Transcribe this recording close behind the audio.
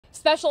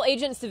Special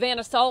Agent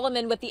Savannah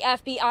Solomon with the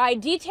FBI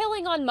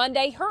detailing on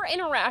Monday her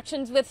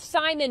interactions with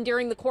Simon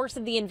during the course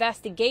of the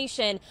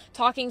investigation,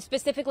 talking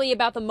specifically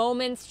about the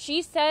moments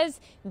she says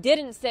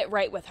didn't sit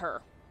right with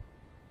her.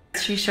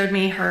 She showed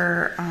me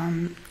her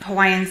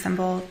Hawaiian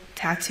symbol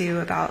tattoo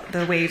about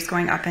the waves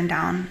going up and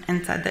down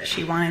and said that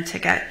she wanted to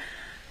get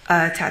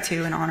a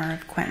tattoo in honor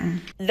of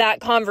Quinton. That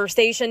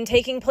conversation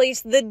taking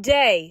place the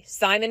day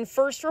Simon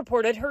first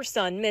reported her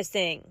son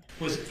missing.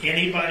 Was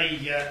anybody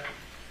yet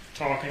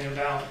talking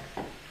about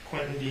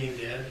Quinton being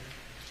dead?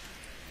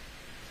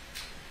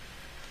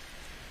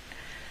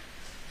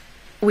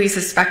 We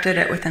suspected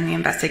it within the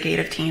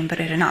investigative team, but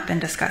it had not been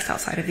discussed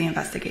outside of the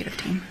investigative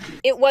team.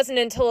 It wasn't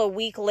until a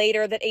week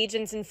later that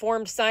agents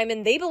informed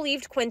Simon they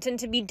believed Quinton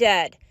to be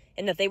dead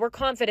and that they were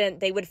confident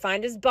they would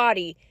find his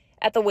body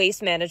at the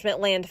waste management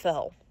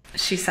landfill.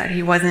 She said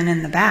he wasn't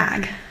in the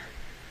bag,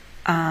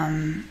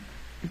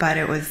 but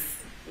it was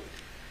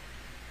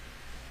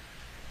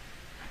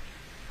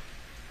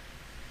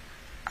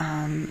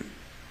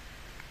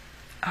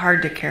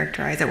hard to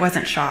characterize. It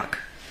wasn't shock,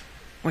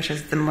 which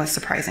is the most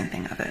surprising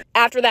thing of it.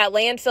 After that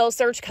landfill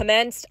search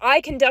commenced,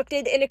 I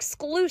conducted an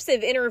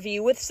exclusive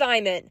interview with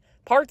Simon,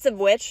 parts of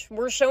which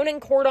were shown in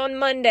court on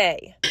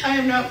Monday. I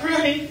am not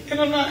running and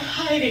I'm not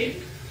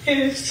hiding. And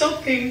if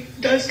something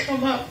does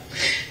come up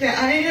that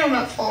I am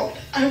at fault,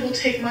 I will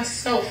take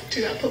myself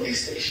to that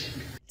police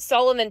station.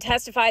 Solomon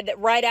testified that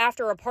right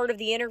after a part of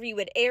the interview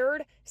had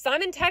aired,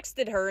 Simon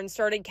texted her and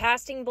started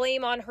casting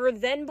blame on her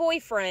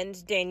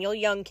then-boyfriend, Daniel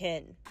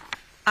Youngkin.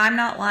 I'm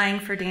not lying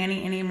for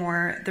Danny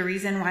anymore. The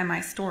reason why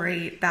my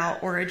story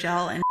about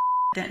Oragel and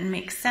didn't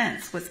make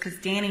sense was because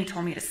Danny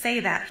told me to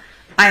say that.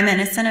 I'm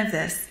innocent of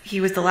this.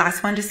 He was the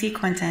last one to see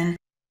Quinton.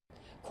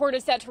 Court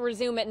is set to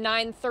resume at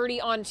 9:30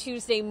 on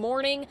Tuesday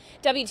morning.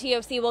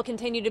 WTOC will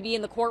continue to be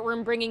in the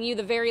courtroom bringing you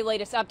the very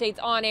latest updates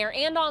on air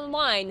and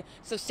online,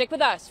 so stick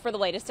with us for the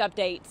latest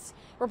updates.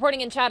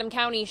 Reporting in Chatham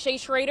County, Shay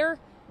Schrader,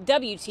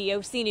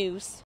 WTOC News.